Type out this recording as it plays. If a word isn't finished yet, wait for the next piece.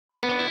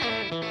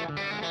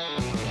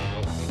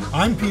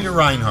I'm Peter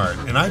Reinhart,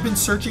 and I've been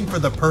searching for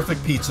the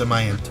perfect pizza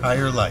my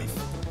entire life.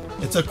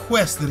 It's a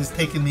quest that has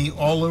taken me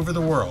all over the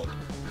world.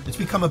 It's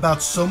become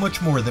about so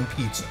much more than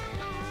pizza.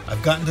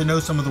 I've gotten to know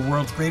some of the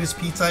world's greatest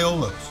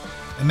pizzaiolos,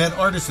 and met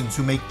artisans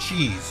who make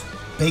cheese,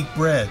 bake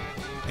bread,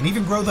 and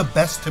even grow the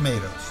best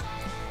tomatoes.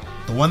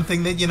 The one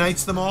thing that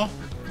unites them all?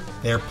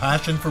 Their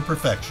passion for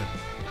perfection.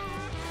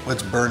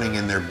 What's burning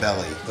in their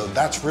belly, though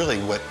that's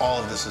really what all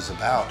of this is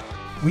about.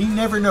 We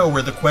never know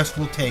where the quest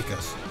will take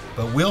us,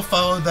 but we'll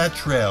follow that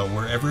trail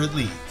wherever it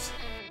leads.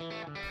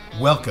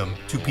 Welcome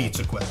to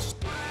Pizza Quest.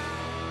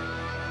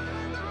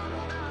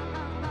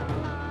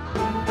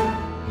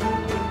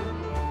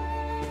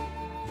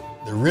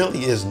 There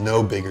really is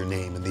no bigger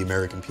name in the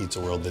American pizza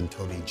world than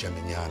Tony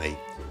Gemignani,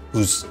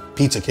 whose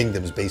Pizza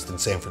Kingdom is based in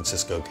San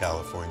Francisco,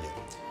 California.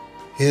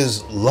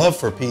 His love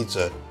for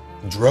pizza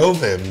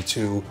drove him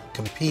to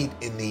compete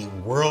in the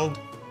World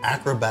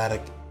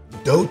Acrobatic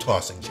Dough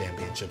Tossing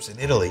Championships in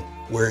Italy,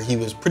 where he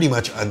was pretty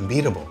much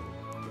unbeatable.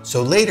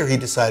 So later he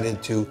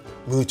decided to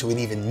move to an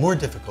even more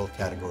difficult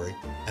category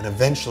and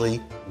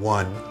eventually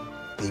won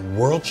the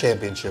World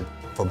Championship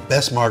for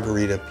Best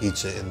Margarita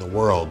Pizza in the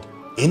world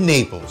in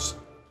Naples,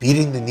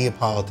 beating the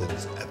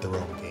Neapolitans at their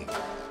own game.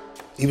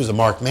 He was a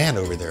marked man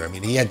over there. I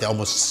mean, he had to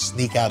almost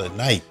sneak out at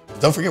night.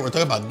 Don't forget, we're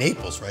talking about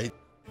Naples, right?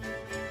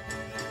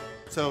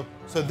 So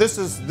this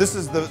is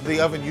the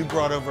oven you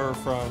brought over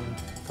from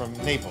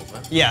Naples,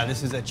 right? Yeah,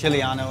 this is a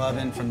Chiliano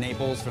oven from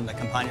Naples, from the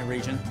Campania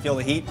region. Feel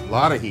the heat? A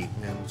lot of heat,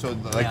 man. So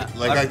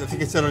I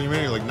think it said on your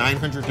menu, like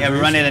 900 degrees? Yeah, we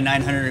run it at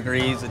 900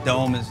 degrees. The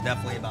dome is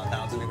definitely about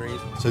 1,000 degrees.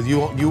 So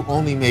you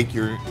only make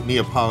your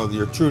Neapolitan,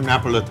 your true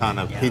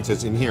napoletana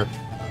pizzas in here.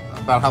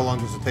 About how long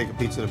does it take a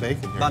pizza to bake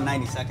in here? About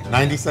 90 seconds.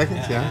 90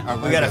 seconds,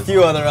 yeah? We got a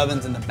few other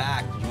ovens in the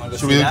back. You want to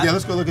go see that? Yeah,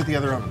 let's go look at the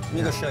other ovens. Let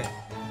me go show you.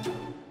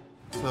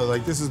 So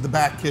like this is the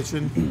back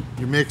kitchen,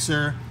 your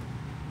mixer,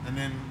 and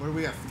then what do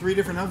we have? 3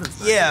 different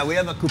ovens. Yeah, we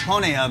have a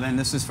Cupone oven.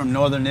 This is from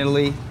northern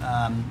Italy.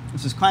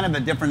 This is kind of a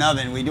different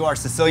oven. We do our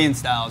Sicilian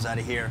styles out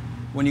of here.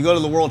 When you go to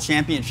the World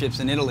Championships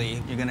in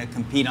Italy, you're going to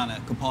compete on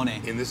a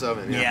Cupone. In this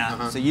oven, yeah.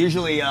 Yeah, so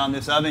usually on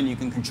this oven you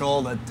can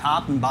control the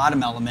top and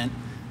bottom element,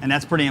 and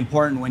that's pretty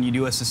important when you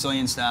do a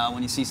Sicilian style.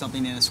 When you see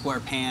something in a square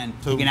pan,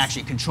 you can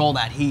actually control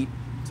that heat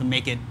to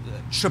make it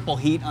triple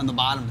heat on the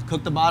bottom to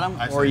cook the bottom,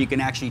 or you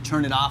can actually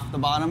turn it off the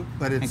bottom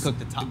and cook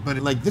the top. But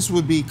like this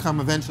would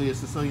become eventually a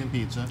Sicilian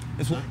pizza.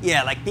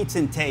 Yeah, like pizza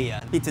in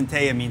teglia. Pizza in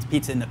teglia means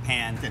pizza in the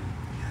pan. Okay.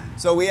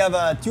 So we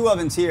have 2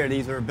 ovens here.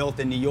 These are built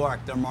in New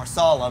York. They're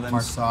Marsal ovens.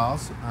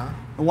 Marsals.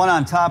 The one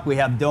on top we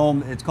have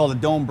dome. It's called a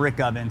dome brick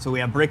oven. So we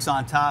have bricks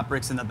on top,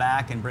 bricks in the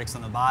back, and bricks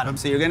on the bottom.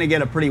 So you're going to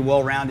get a pretty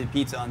well-rounded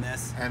pizza on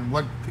this. And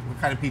what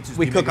kind of pizzas?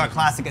 We cook our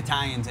classic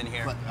Italians in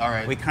here. All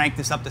right. We crank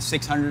this up to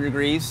 600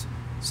 degrees.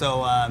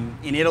 So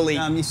in Italy,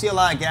 you see a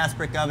lot of gas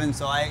brick ovens,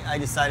 so I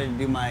decided to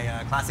do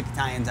my classic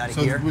Italians out of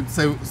here.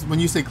 So when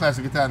you say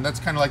classic Italian, that's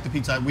kind of like the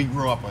pizza we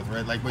grew up with,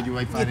 right? Like what you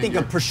might find. You think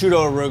of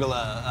prosciutto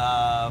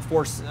arugula,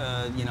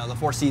 the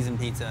Four Season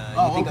pizza.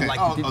 Oh, you think okay.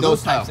 of like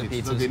those types of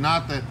pizzas. Okay,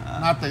 not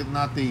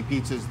the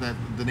pizzas that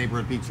the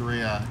neighborhood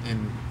pizzeria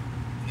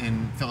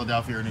in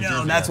Philadelphia or New Jersey.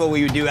 No, that's what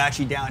we would do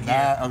actually down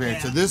here. Okay,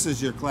 so this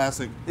is your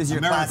classic. This is your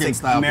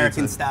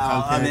American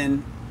style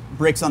oven.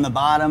 Bricks on the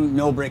bottom,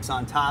 no bricks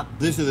on top.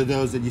 These are the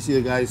doughs that you see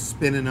the guys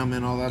spinning them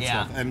and all that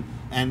stuff.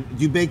 And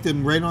do you bake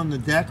them right on the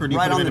deck or do you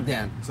put them in a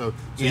pan? So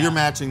you're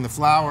matching the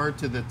flour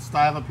to the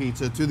style of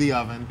pizza to the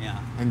oven. Yeah.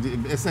 And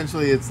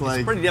essentially it's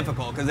like... It's pretty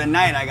difficult because at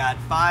night I got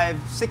 5,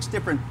 6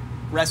 different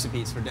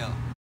recipes for dough.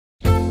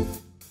 Are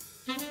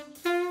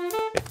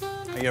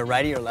you a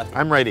righty or lefty?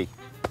 I'm righty.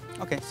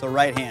 Okay, so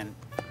right hand.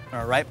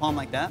 Or right palm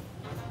like that.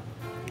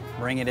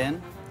 Bring it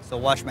in. So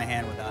wash my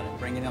hand without it.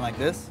 Bring it in like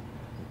this.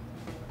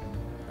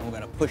 And we're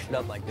going to push it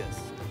up like this.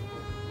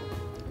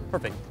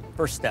 Perfect.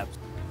 First step.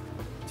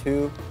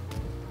 2,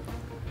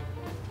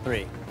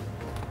 3.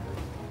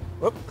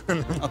 Whoop.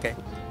 Okay.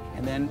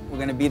 And then we're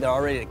going to be there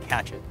already to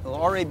catch it. We'll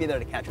already be there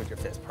to catch it with your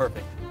fist.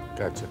 Perfect.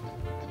 Gotcha.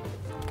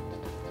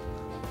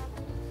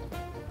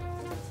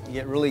 You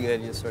get really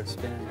good. You just start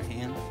spinning your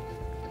hand.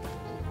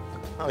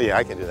 Oh yeah,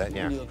 I can do that.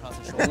 Yeah. You do across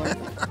the shoulder.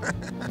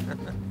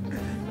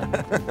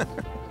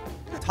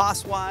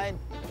 Toss wide,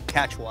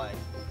 catch wide.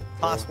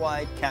 Toss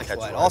wide, catch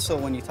wide. Also,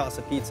 when you toss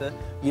a pizza,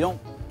 you don't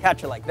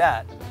catch it like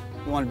that.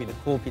 You want to be the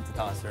cool pizza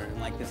tosser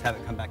and like just have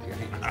it come back to your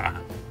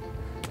hand.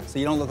 So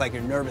you don't look like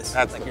you're nervous,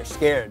 like you're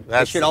scared.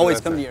 It should always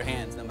come to your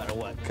hands no matter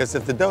what. Because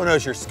if the dough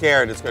knows you're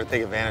scared, it's going to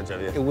take advantage of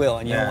you. It will,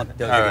 and you don't want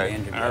the dough to get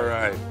injured. All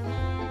right.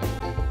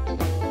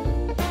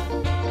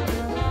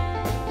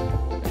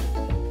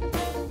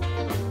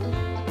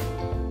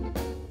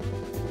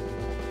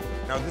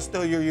 Now, this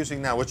dough you're using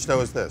now, which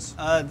dough is this?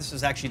 This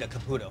is actually the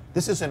Caputo.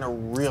 This isn't a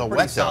real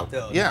wet dough.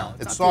 Yeah,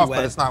 it's soft,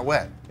 but it's not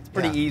wet. It's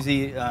pretty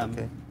easy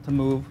to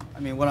move. I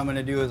mean, what I'm going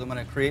to do is I'm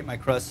going to create my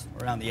crust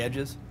around the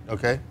edges.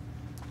 Okay.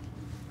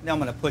 Now I'm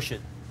going to push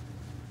it.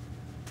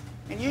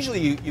 And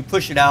usually you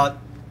push it out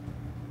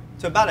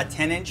to about a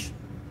 10-inch.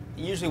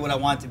 Usually what I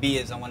want it to be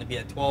is I want it to be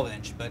a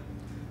 12-inch, but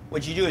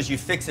what you do is you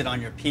fix it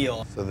on your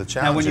peel. So the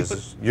challenge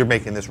is you're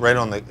making this right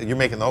on the, you're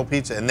making the whole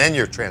pizza and then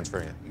you're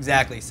transferring it.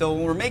 Exactly. So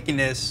when we're making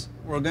this,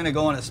 we're going to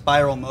go in a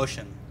spiral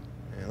motion.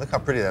 Yeah, look how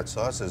pretty that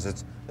sauce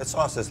is. That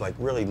sauce is like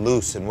really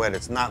loose and wet.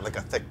 It's not like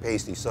a thick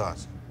pasty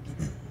sauce.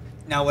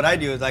 Now what I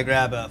do is I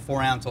grab a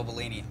 4-ounce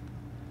ovalini,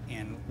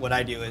 and what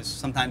I do is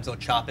sometimes they'll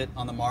chop it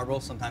on the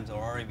marble, sometimes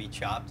it'll already be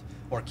chopped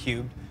or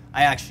cubed.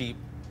 I actually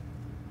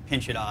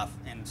pinch it off,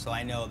 and so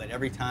I know that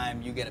every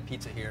time you get a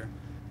pizza here,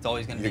 it's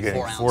always going to be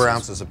 4 ounces. 4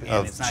 ounces of cheese.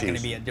 And it's not going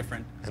to be a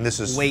different and this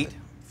is weight.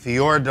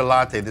 Fior di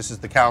latte. This is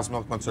the cow's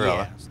milk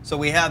mozzarella. Yeah. So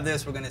we have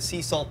this. We're going to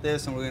sea salt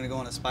this, and we're going to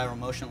go in a spiral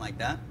motion like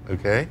that.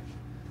 Okay.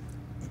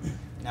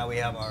 Now we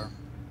have our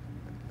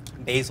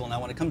basil. Now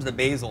when it comes to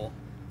basil,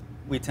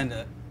 we tend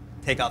to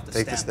take off the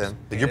stems. Take the stem.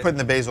 But you're putting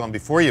the basil on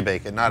before you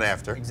bake it, not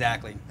after.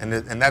 Exactly. And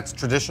that's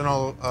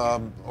traditional,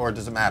 or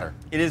does it matter?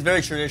 It is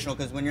very traditional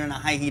because when you're in a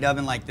high heat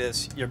oven like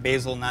this, your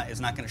basil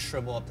is not going to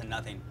shrivel up to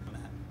nothing.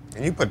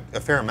 And you put a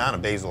fair amount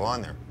of basil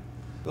on there.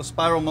 Go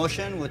spiral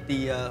motion with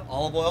the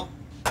olive oil.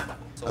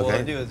 So what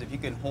I'll do is if you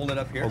can hold it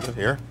up here. Hold it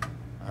here.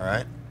 All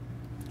right.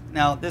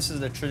 Now this is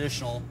the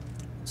traditional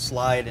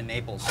slide in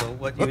Naples. So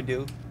what you would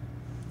do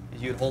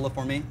is you would hold it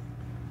for me,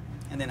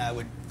 and then I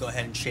would go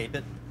ahead and shape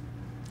it,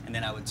 and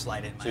then I would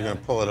slide it in my So you're going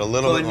to oven. pull it a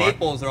little bit So more. in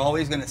Naples, they're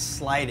always going to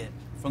slide it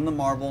from the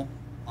marble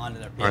onto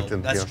their peel.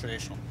 That's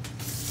traditional.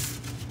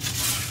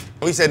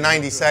 We said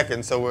 90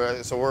 seconds, so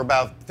we're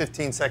about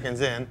 15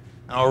 seconds in,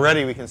 and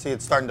already we can see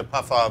it's starting to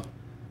puff up.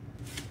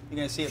 You're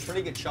going to see a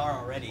pretty good char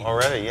already.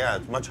 Already, yeah,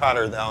 it's much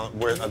hotter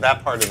than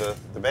that part of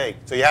the bake.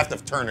 So you have to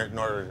turn it in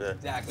order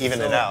to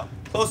even it out.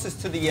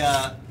 Closest to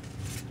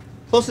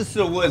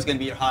the wood is going to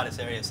be your hottest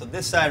area. So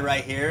this side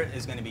right here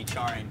is going to be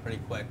charring pretty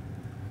quick.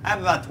 I have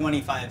about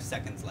 25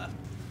 seconds left.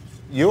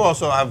 You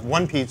also have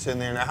one pizza in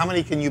there. Now, how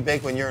many can you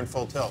bake when you're in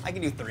full tilt? I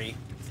can do 3.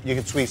 You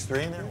can squeeze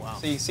 3 in there? Wow.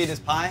 So you see this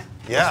pie?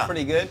 Yeah. It's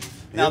pretty good.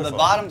 Now the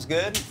bottom's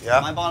good.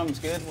 Yeah. My bottom's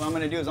good. What I'm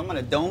going to do is I'm going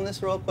to dome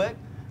this real quick.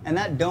 And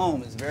that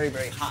dome is very,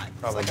 very hot.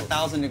 Probably. It's like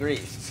 1,000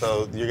 degrees.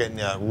 So you're getting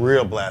a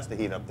real blast of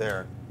heat up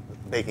there,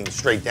 baking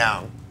straight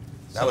down.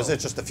 That was it,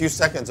 just a few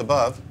seconds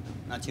above.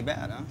 Not too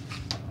bad, huh?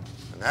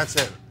 And that's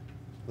it.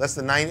 Less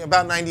than 90,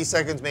 about 90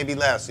 seconds, maybe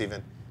less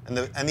even.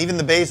 And even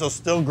the basil's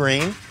still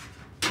green.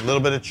 A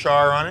little bit of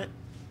char on it.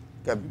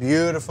 Got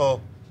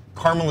beautiful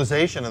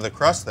caramelization of the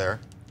crust there.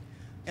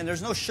 And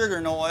there's no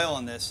sugar, no oil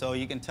in this, so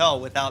you can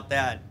tell without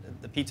that,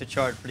 the pizza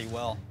charred pretty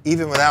well.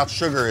 Even without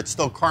sugar, it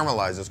still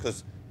caramelizes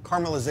because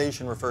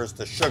caramelization refers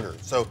to sugar.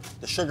 So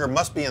the sugar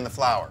must be in the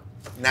flour,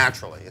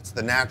 naturally. It's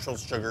the natural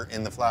sugar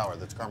in the flour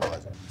that's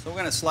caramelizing. So we're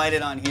going to slide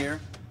it on here,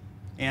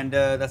 and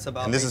that's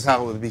about. And this is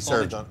how it would be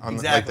served on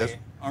exactly. like this?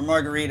 Our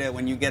margarita,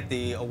 when you get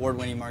the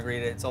award-winning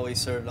margarita, it's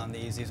always served on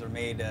these. These are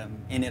made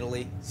in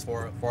Italy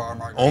for our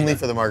margarita. Only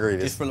for the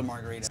margaritas? Just for the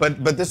margarita.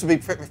 But this would be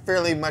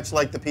fairly much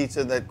like the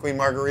pizza that Queen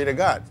Margherita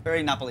got.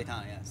 Very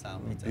napoletana, yeah,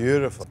 style pizza.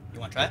 Beautiful. You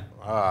want to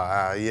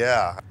try it?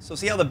 Yeah. So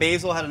see how the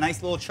basil had a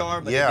nice little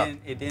char, but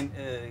it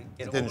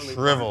didn't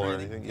shrivel or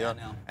anything. Yeah.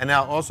 No. And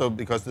now also,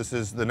 because this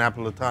is the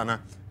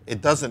napoletana,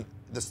 it doesn't.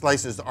 The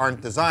slices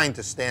aren't designed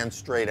to stand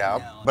straight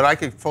out. No. But I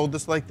could fold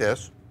this like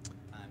this.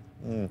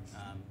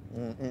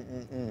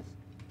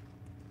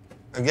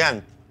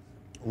 Again,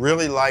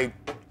 really light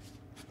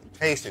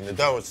tasting. The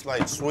dough is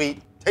light, sweet.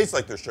 Tastes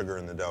like there's sugar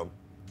in the dough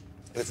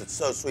because it's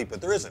so sweet,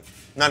 but there isn't.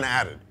 None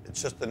added.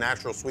 It's just the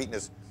natural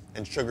sweetness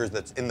and sugars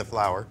that's in the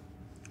flour.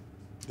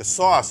 The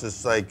sauce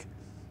is like,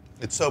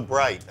 it's so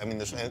bright. I mean,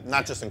 there's,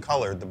 not just in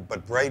color,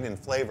 but bright in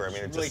flavor. I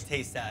mean, it really just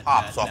tastes that,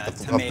 pops that off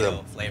the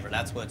tomato flavor.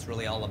 That's what it's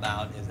really all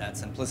about, is that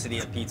simplicity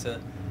of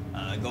pizza.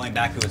 Going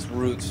back to its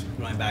roots,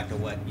 going back to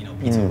what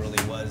pizza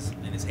really was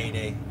in its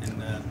heyday,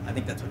 and I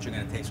think that's what you're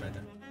going to taste right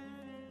there.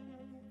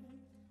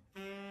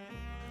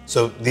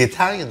 So the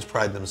Italians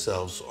pride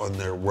themselves on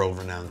their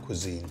world-renowned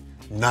cuisine,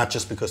 not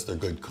just because they're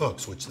good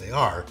cooks, which they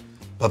are,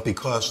 but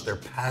because they're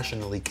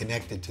passionately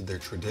connected to their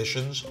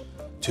traditions,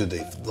 to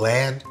the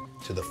land,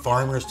 to the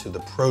farmers, to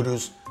the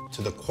produce,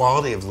 to the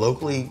quality of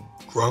locally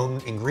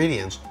grown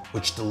ingredients,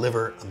 which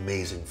deliver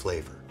amazing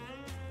flavor.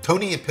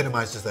 Tony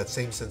epitomizes that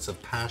same sense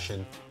of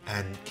passion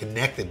and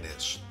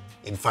connectedness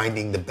in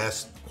finding the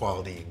best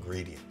quality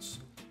ingredients.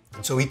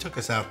 And so he took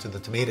us out to the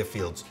tomato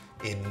fields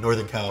in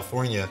Northern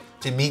California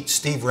to meet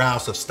Steve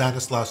Rouse of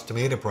Stanislaus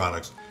Tomato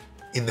Products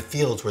in the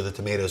fields where the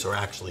tomatoes are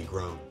actually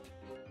grown.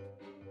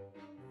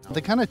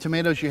 The kind of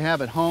tomatoes you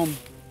have at home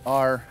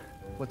are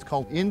what's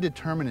called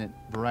indeterminate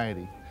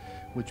variety,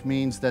 which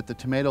means that the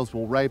tomatoes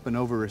will ripen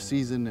over a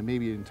season and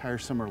maybe an entire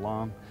summer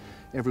long.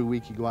 Every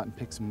week you go out and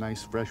pick some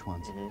nice fresh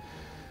ones.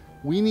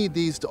 We need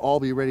these to all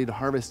be ready to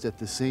harvest at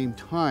the same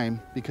time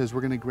because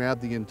we're going to grab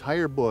the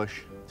entire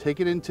bush,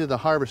 take it into the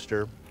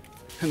harvester,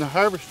 and the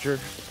harvester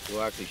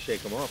will actually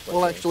shake them off.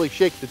 Will actually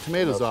shake the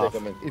tomatoes off.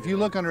 If you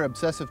look under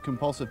obsessive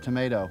compulsive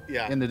tomato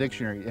in the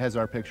dictionary, it has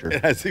our picture.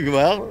 It has,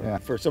 well,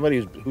 for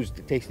somebody who's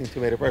tasting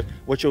tomato first,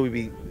 what should we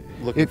be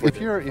looking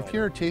for? If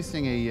you're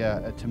tasting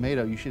a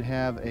tomato, you should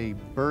have a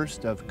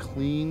burst of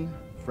clean,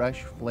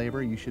 fresh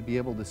flavor. You should be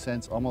able to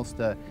sense almost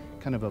a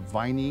kind of a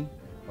viney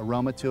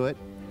aroma to it.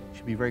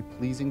 Should be very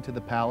pleasing to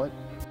the palate.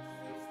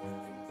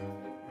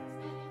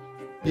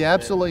 You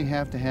absolutely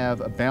have to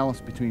have a balance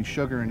between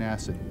sugar and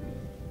acid.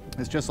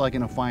 It's just like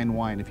in a fine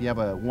wine. If you have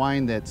a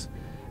wine that's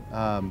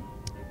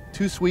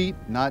too sweet,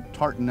 not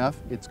tart enough,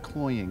 it's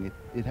cloying.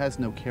 It has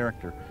no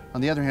character.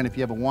 On the other hand, if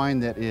you have a wine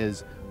that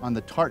is on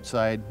the tart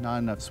side, not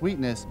enough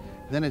sweetness,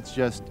 then it's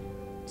just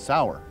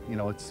sour. You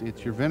know, it's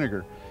your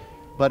vinegar.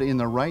 But in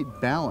the right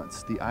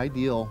balance, the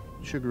ideal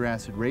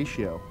sugar-acid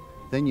ratio,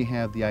 then you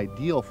have the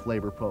ideal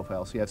flavor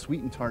profile. So you have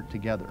sweet and tart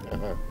together.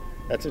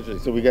 That's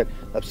interesting. So we got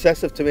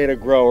obsessive tomato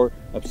grower,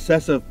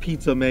 obsessive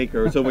pizza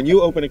maker. So when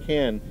you open a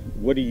can,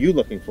 what are you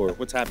looking for?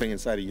 What's happening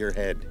inside of your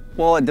head?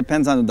 Well, it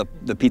depends on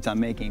the pizza I'm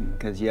making,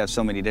 because you have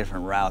so many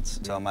different routes.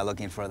 So am I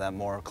looking for that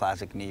more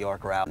classic New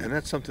York route? And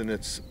that's something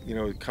that's, you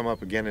know, come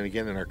up again and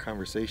again in our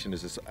conversation,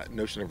 is this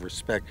notion of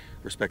respect.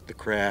 Respect the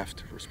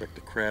craft, respect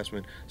the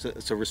craftsman.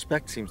 So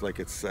respect seems like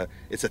it's a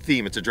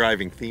theme, it's a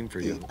driving theme for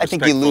you. I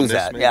think you lose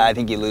that. Maybe? Yeah, I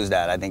think you lose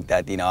that. I think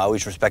that, you know, I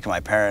always respected my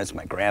parents,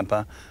 my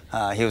grandpa.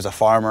 He was a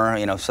farmer.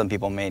 You know, some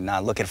people may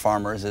not look at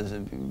farmers as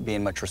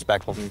being much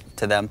respectful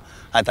to them.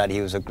 I thought he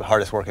was the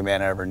hardest working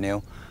man I ever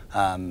knew.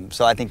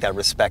 So I think that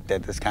respect,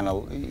 that is kind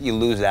of, you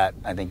lose that.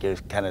 I think you're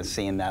kind of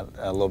seeing that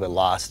a little bit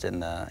lost in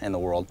the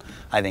world.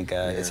 I think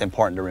it's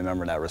important to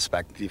remember that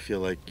respect. Do you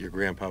feel like your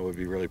grandpa would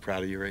be really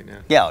proud of you right now?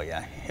 Yeah, oh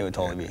yeah, he would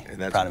totally be and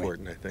that's proud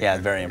important, of me. I think. Yeah,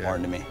 it's very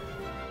important to me.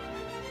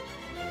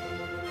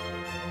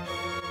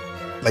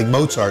 Like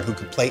Mozart, who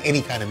could play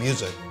any kind of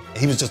music.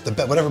 He was just the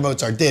best. Whatever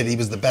Mozart did, he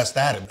was the best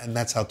at it. And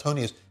that's how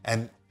Tony is.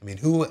 And I mean,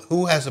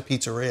 who has a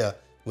pizzeria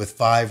with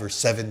 5 or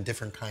 7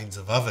 different kinds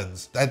of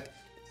ovens? That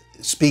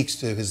speaks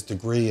to his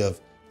degree of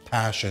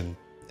passion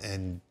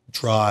and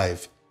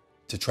drive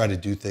to try to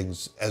do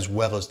things as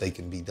well as they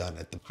can be done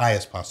at the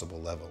highest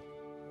possible level.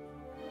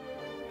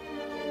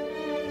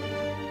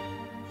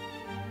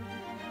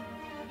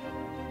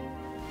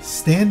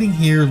 Standing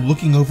here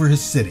looking over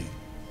his city,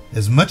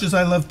 as much as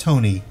I love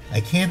Tony,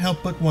 I can't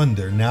help but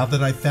wonder, now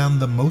that I've found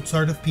the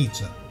Mozart of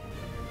pizza,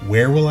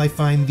 where will I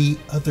find the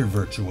other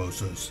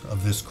virtuosos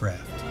of this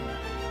craft?